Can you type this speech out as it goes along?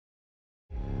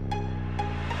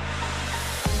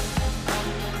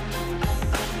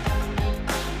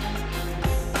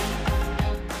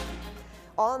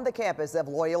On the campus of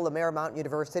Loyola Marymount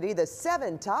University, the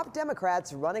 7 top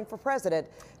Democrats running for president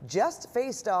just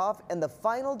faced off in the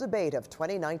final debate of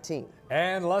 2019.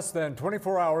 And less than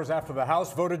 24 hours after the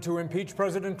House voted to impeach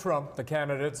President Trump, the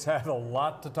candidates had a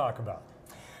lot to talk about.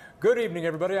 Good evening,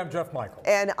 everybody. I'm Jeff Michael.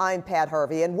 And I'm Pat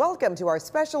Harvey, and welcome to our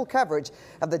special coverage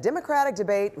of the Democratic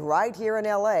debate right here in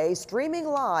L.A., streaming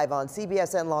live on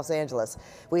CBS in Los Angeles.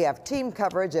 We have team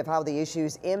coverage of how the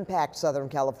issues impact Southern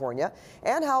California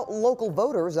and how local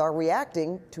voters are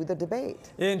reacting to the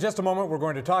debate. In just a moment, we're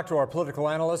going to talk to our political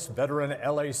analyst, veteran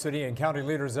L.A. City and County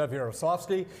leader Zev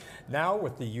Yaroslavsky, now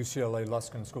with the UCLA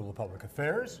Luskin School of Public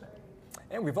Affairs.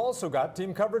 And we've also got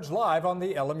team coverage live on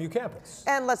the LMU campus.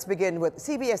 And let's begin with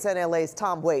CBS LA's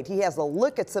Tom Waite. He has a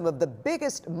look at some of the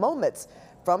biggest moments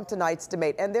from tonight's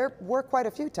debate. And there were quite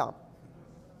a few, Tom.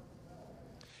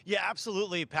 Yeah,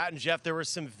 absolutely, Pat and Jeff. There were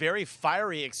some very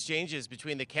fiery exchanges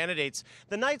between the candidates.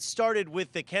 The night started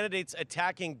with the candidates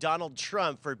attacking Donald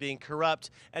Trump for being corrupt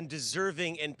and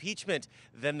deserving impeachment.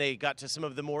 Then they got to some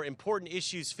of the more important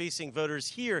issues facing voters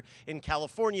here in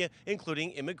California,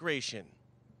 including immigration.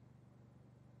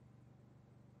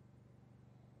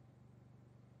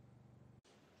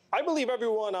 I believe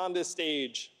everyone on this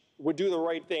stage would do the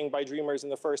right thing by Dreamers in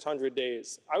the first 100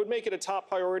 days. I would make it a top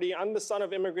priority. I'm the son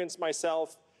of immigrants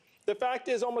myself. The fact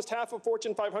is, almost half of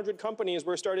Fortune 500 companies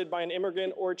were started by an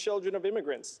immigrant or children of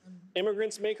immigrants.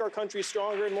 Immigrants make our country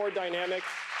stronger and more dynamic.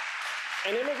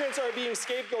 And immigrants are being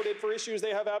scapegoated for issues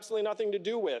they have absolutely nothing to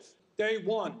do with. Day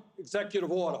one,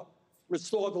 executive order,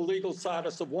 restore the legal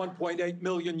status of 1.8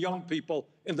 million young people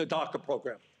in the DACA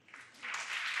program.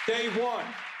 Day one,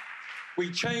 we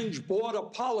change border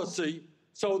policy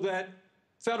so that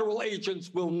federal agents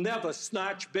will never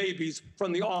snatch babies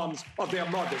from the arms of their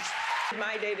mothers.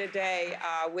 My day-to-day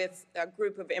with a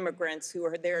group of immigrants who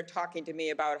are there talking to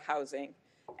me about housing.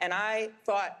 And I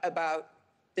thought about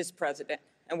this president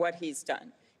and what he's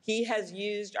done. He has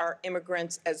used our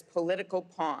immigrants as political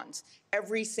pawns.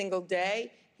 Every single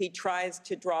day, he tries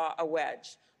to draw a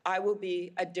wedge. I will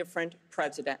be a different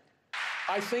president.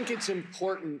 I think it's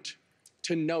important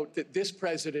to note that this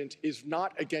president is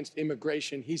not against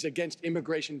immigration. He's against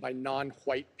immigration by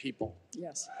non-white people.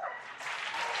 Yes.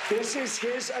 This is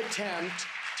his attempt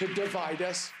to divide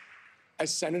us,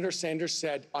 as Senator Sanders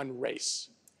said, on race.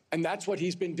 And that's what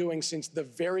he's been doing since the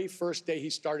very first day he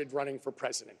started running for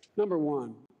president. Number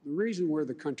one, the reason we're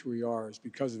the country we are is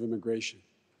because of immigration.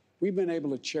 We've been able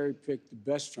to cherry pick the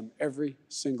best from every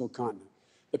single continent.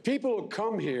 The people who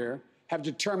come here have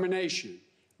determination,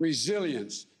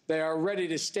 resilience. They are ready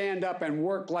to stand up and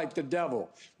work like the devil.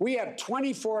 We have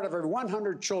 24 out of every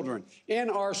 100 children in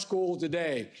our school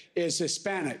today is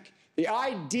Hispanic. The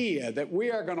idea that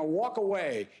we are going to walk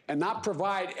away and not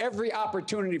provide every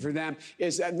opportunity for them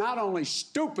is not only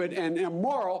stupid and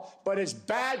immoral, but it's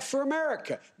bad for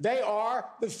America. They are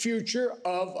the future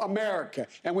of America,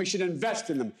 and we should invest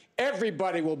in them.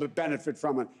 Everybody will benefit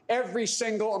from it, every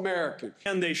single American.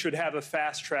 And they should have a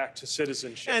fast track to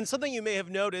citizenship. And something you may have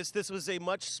noticed, this was a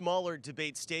much smaller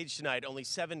debate stage tonight. Only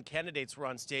 7 candidates were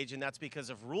on stage, and that's because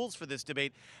of rules for this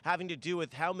debate having to do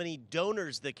with how many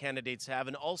donors the candidates have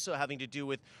and also having to do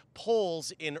with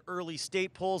polls in early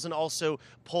state polls and also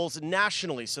polls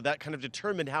nationally. So that kind of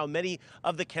determined how many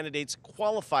of the candidates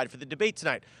qualified for the debate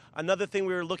tonight. Another thing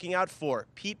we were looking out for,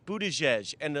 Pete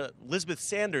Buttigieg and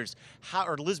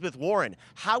Elizabeth Warren.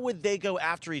 How would they go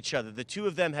after each other? The two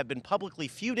of them have been publicly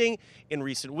feuding in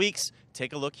recent weeks.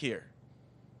 Take a look here.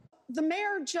 The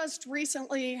mayor just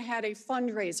recently had a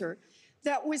fundraiser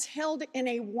that was held in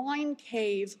a wine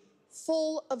cave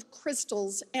full of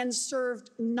crystals and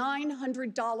served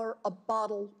 $900 a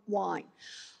bottle wine.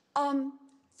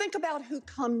 Think about who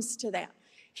comes to that.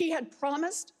 He had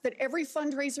promised that every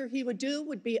fundraiser he would do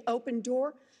would be open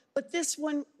door, but this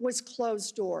one was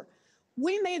closed door.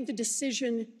 We made the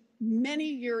decision many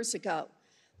years ago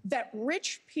that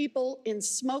rich people in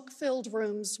smoke-filled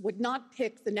rooms would not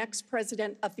pick the next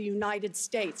president of the United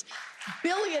States.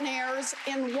 Billionaires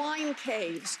in wine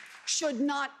caves should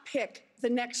not pick the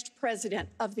next president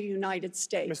of the United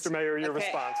States. Mr. Mayor, your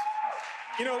response.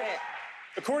 You know,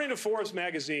 according to Forbes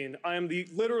magazine, I am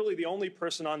literally the only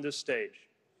person on this stage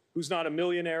who's not a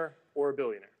millionaire or a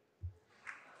billionaire.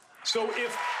 So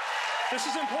if this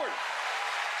is important,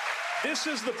 this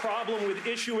is the problem with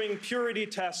issuing purity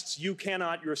tests you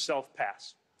cannot yourself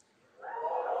pass.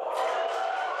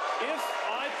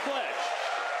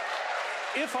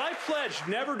 If I pledge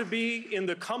never to be in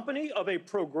the company of a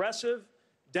progressive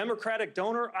Democratic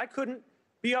donor, I couldn't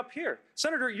be up here.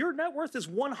 Senator, your net worth is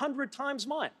 100 times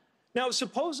mine. Now,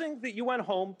 supposing that you went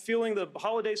home feeling the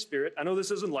holiday spirit, I know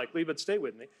this isn't likely, but stay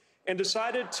with me, and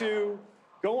decided to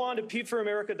go on to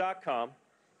PeteForAmerica.com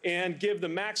and give the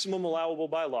maximum allowable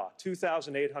by law,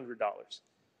 $2,800.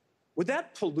 Would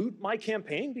that pollute my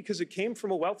campaign because it came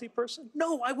from a wealthy person?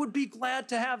 No, I would be glad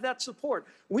to have that support.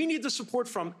 We need the support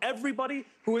from everybody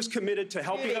who is committed to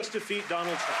helping us defeat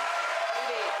Donald Trump.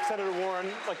 Senator Warren,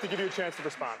 I'd like to give you a chance to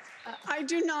respond. I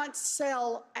do not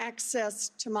sell access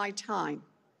to my time.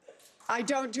 I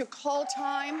don't do call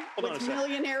time with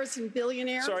millionaires and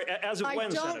billionaires. Sorry, as of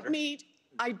when, Senator?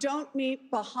 I don't meet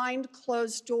behind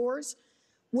closed doors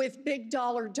with big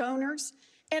dollar donors.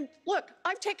 And look,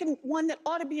 I've taken one that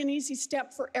ought to be an easy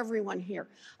step for everyone here.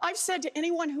 I've said to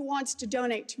anyone who wants to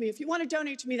donate to me, if you want to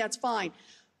donate to me, that's fine.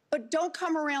 But don't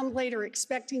come around later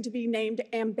expecting to be named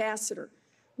ambassador,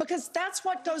 because that's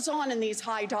what goes on in these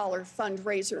high-dollar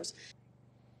fundraisers.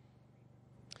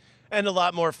 And a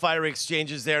lot more fiery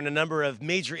exchanges there and a number of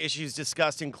major issues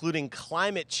discussed, including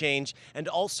climate change and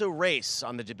also race.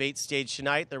 On the debate stage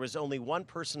tonight, there was only one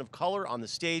person of color on the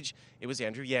stage. It was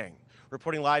Andrew Yang.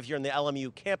 Reporting live here on the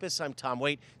LMU campus, I'm Tom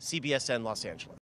Waite, CBSN Los Angeles.